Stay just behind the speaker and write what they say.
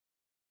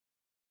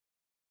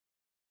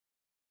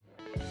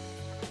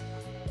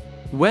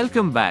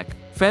Welcome back,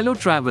 fellow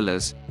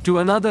travelers, to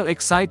another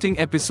exciting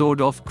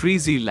episode of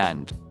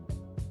CreazyLand.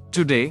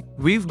 Today,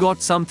 we've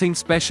got something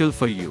special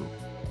for you.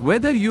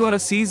 Whether you are a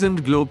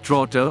seasoned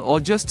globetrotter or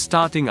just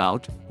starting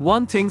out,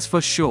 one thing's for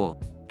sure: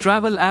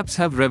 travel apps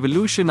have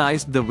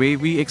revolutionized the way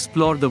we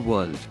explore the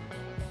world.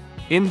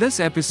 In this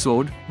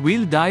episode,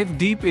 we'll dive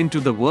deep into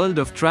the world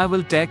of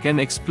travel tech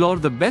and explore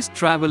the best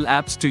travel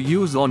apps to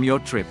use on your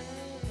trip.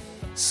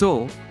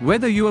 So,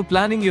 whether you are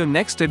planning your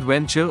next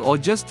adventure or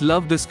just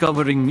love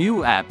discovering new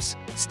apps,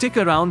 stick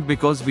around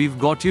because we've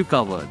got you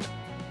covered.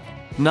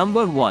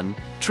 Number 1.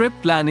 Trip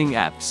Planning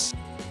Apps.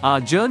 Our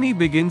journey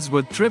begins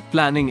with trip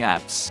planning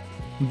apps.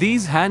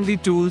 These handy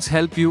tools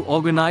help you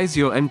organize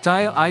your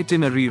entire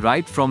itinerary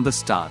right from the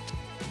start.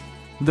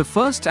 The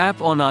first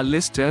app on our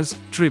list is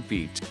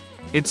TripIt.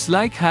 It's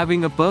like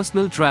having a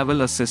personal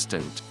travel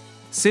assistant.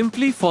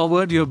 Simply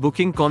forward your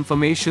booking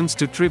confirmations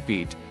to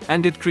TripIt,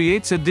 and it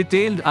creates a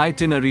detailed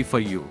itinerary for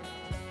you.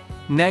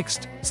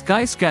 Next,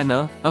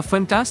 Skyscanner, a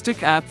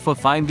fantastic app for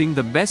finding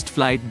the best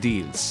flight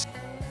deals.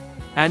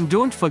 And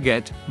don't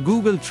forget,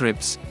 Google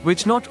Trips,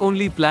 which not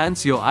only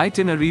plans your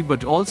itinerary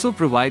but also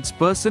provides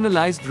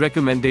personalized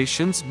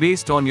recommendations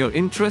based on your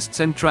interests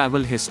and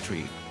travel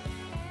history.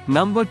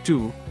 Number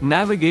 2.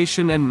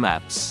 Navigation and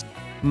Maps.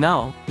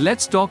 Now,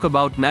 let's talk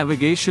about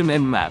navigation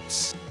and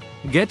maps.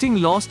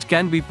 Getting lost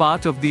can be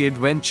part of the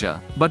adventure,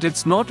 but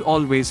it's not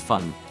always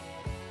fun.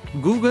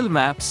 Google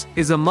Maps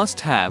is a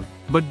must-have,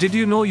 but did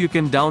you know you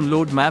can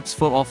download maps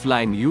for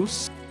offline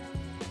use?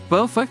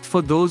 Perfect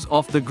for those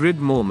off-the-grid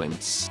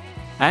moments.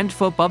 And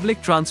for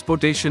public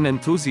transportation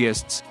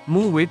enthusiasts,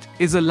 MoveIt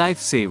is a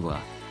lifesaver.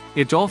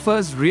 It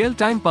offers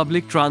real-time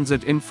public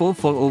transit info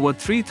for over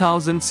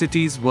 3,000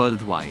 cities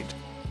worldwide.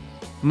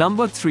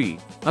 Number 3.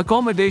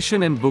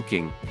 Accommodation and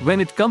booking. When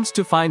it comes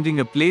to finding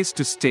a place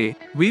to stay,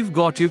 we've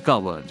got you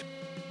covered.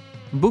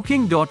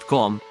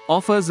 Booking.com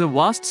offers a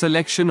vast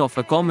selection of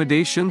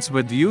accommodations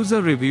with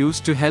user reviews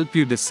to help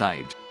you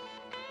decide.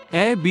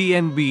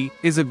 Airbnb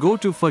is a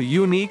go-to for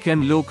unique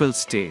and local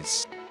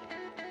stays.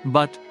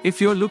 But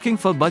if you're looking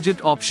for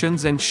budget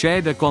options and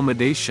shared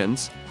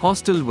accommodations,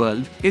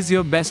 Hostelworld is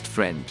your best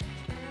friend.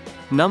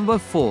 Number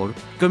 4.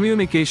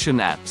 Communication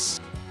apps.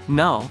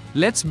 Now,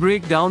 let's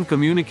break down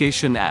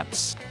communication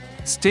apps.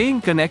 Staying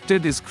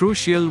connected is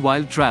crucial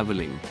while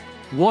traveling.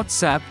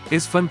 WhatsApp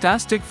is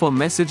fantastic for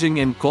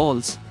messaging and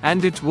calls,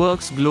 and it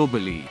works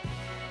globally.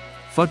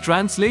 For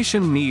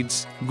translation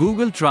needs,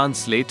 Google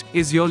Translate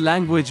is your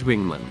language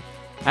wingman.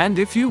 And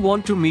if you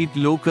want to meet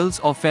locals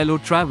or fellow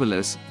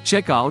travelers,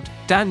 check out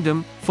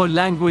Tandem for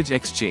language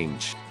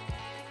exchange.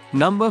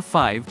 Number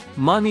 5.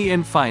 Money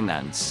and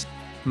finance.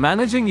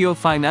 Managing your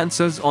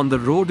finances on the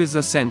road is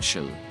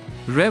essential.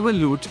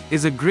 Revolut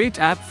is a great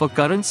app for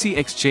currency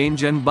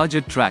exchange and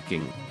budget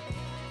tracking.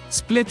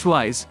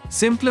 Splitwise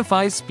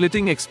simplifies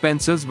splitting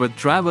expenses with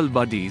travel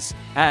buddies,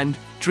 and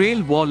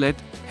Trail Wallet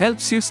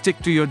helps you stick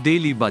to your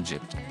daily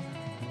budget.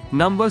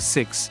 Number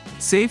 6.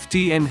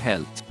 Safety and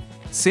health.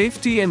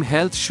 Safety and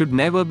health should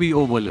never be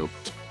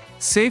overlooked.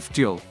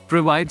 Safetyo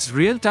provides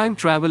real-time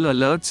travel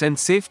alerts and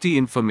safety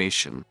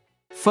information.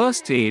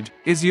 First Aid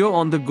is your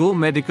on-the-go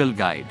medical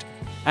guide.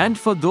 And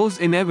for those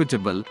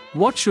inevitable,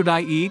 what should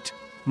I eat?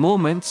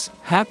 Moments,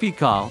 Happy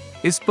Cow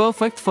is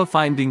perfect for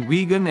finding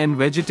vegan and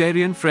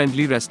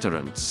vegetarian-friendly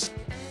restaurants.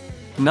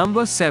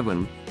 Number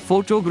 7.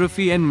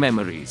 Photography and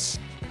memories.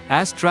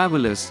 As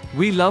travelers,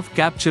 we love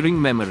capturing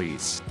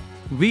memories.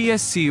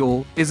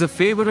 VSCO is a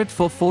favorite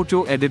for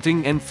photo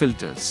editing and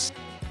filters.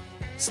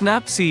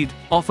 Snapseed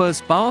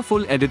offers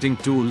powerful editing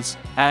tools,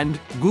 and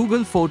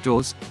Google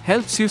Photos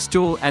helps you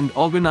store and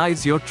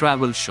organize your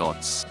travel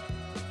shots.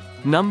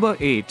 Number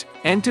 8.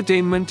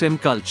 Entertainment and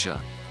culture.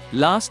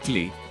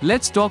 Lastly,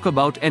 let's talk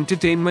about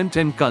entertainment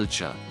and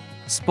culture.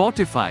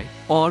 Spotify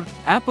or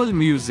Apple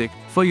Music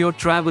for your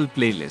travel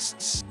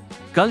playlists.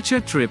 Culture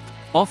Trip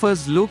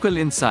offers local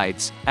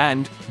insights,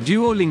 and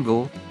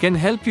Duolingo can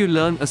help you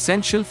learn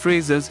essential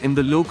phrases in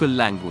the local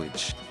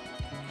language.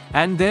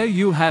 And there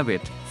you have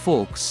it,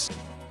 folks.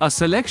 A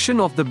selection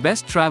of the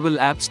best travel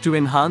apps to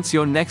enhance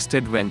your next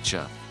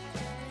adventure.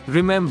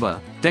 Remember,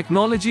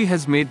 technology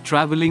has made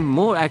traveling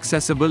more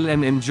accessible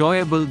and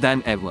enjoyable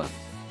than ever.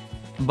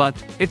 But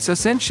it's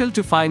essential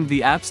to find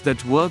the apps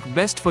that work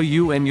best for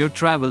you and your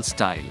travel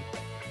style.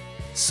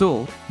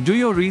 So, do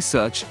your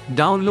research,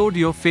 download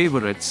your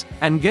favorites,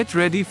 and get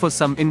ready for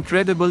some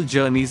incredible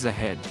journeys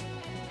ahead.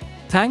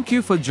 Thank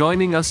you for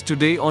joining us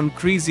today on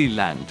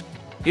CreazyLand.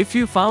 If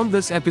you found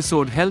this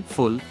episode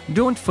helpful,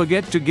 don't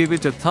forget to give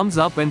it a thumbs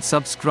up and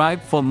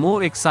subscribe for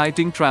more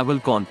exciting travel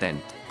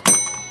content.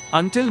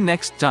 Until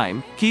next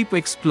time, keep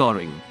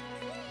exploring.